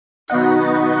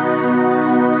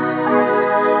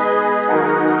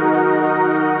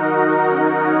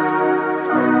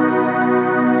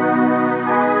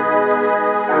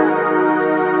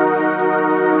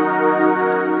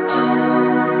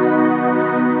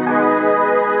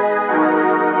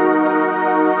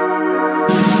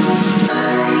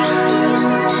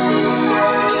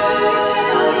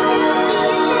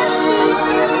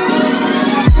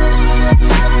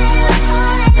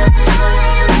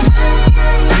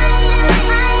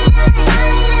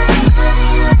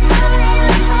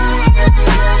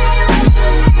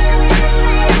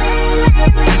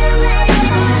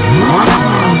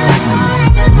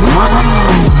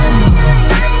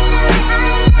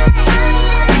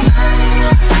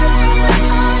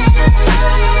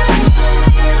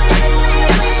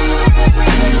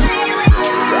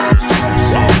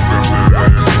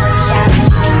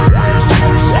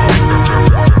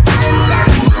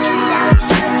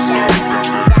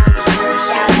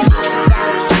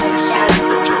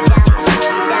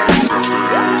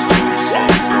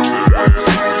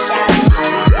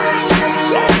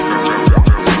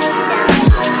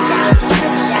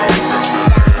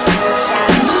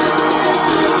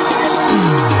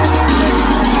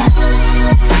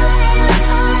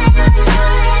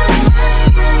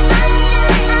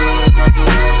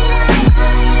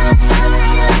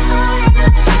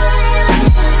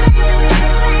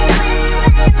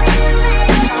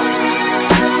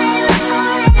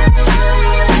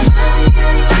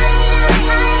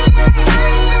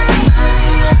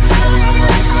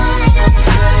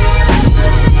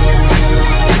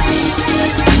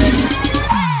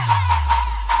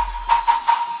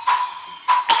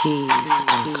keys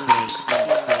on Krates.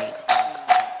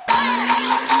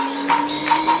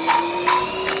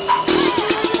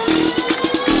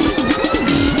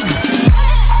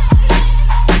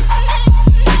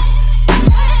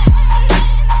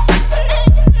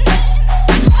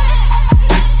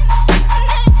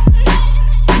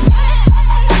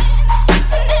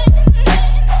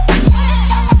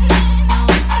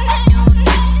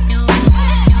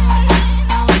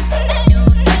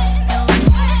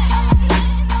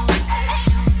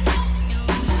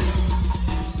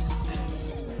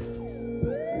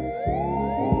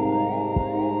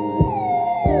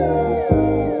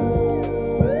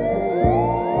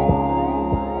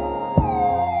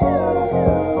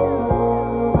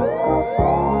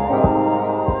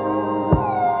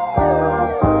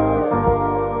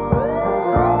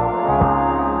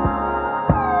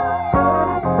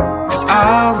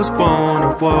 I was born a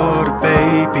water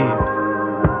baby,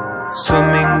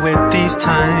 swimming with these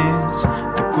times,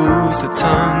 the grooves that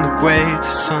turn the grey to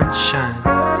sunshine.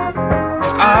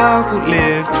 'Cause I will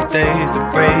live through days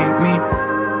that break me,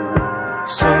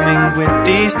 swimming with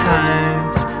these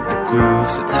times, the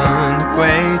grooves that turn the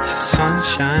grey to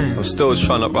sunshine. I'm still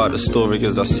trying to write the story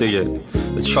as I see it.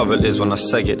 The trouble is when I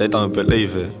say it, they don't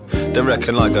believe it. They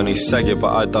reckon I only say it,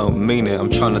 but I don't mean it. I'm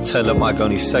trying to tell them I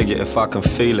only say it if I can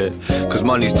feel it. 'Cause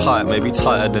money's tight, maybe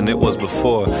tighter than it was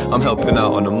before. I'm helping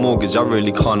out on a mortgage I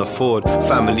really can't afford.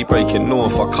 Family breaking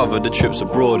north, I cover the trips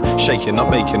abroad. Shaking up,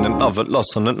 making another loss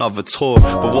on another tour.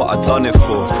 But what I done it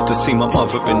for? To see my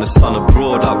mother in the sun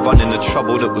abroad. I run in the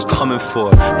trouble that was coming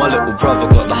for. My little brother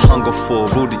got the hunger for.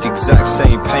 All the exact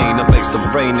same pain that makes the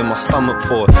rain in my stomach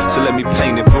pour. So let me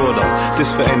paint it broader.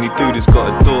 This for any dude who's got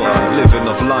a daughter, living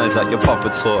off lines like your papa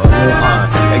taught her.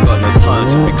 Ain't got no time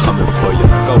to be coming for you.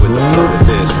 Go with the flow with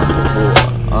this from the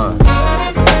water.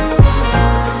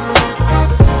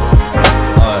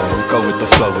 Go with the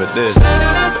flow with this.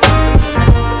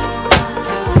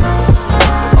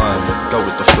 Go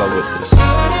with the flow with this.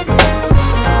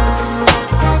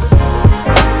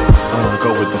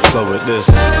 Go with the flow with this.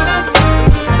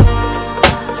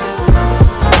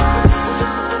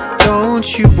 Don't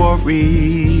you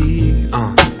worry,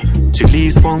 two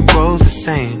leaves won't grow the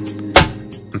same,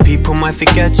 and people might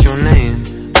forget your name.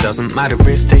 Doesn't matter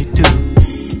if they do.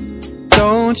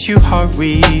 Don't you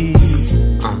hurry,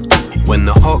 when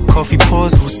the hot coffee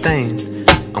pours will stain,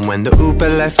 and when the Uber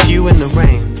left you in the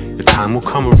rain, your time will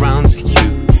come around to you.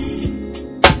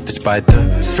 Despite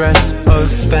the stress of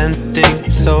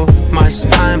spending so much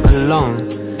time alone,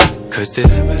 'cause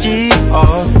this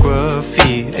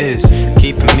geography is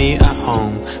keeping me at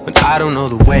home when I don't know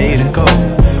the way to go.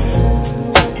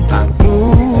 I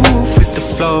move with the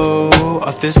flow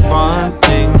of this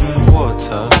running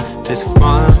water, this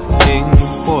running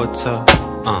water.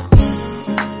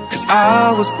 'Cause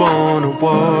I was born a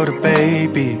water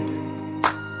baby,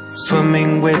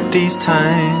 swimming with these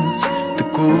times, the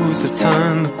grooves that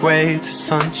turn the grey to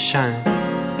sunshine.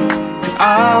 'Cause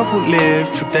I will live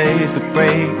through days that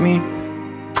break me,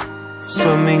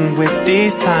 swimming with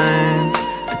these times,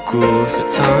 the grooves that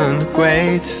turn the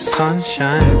grey to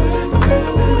sunshine.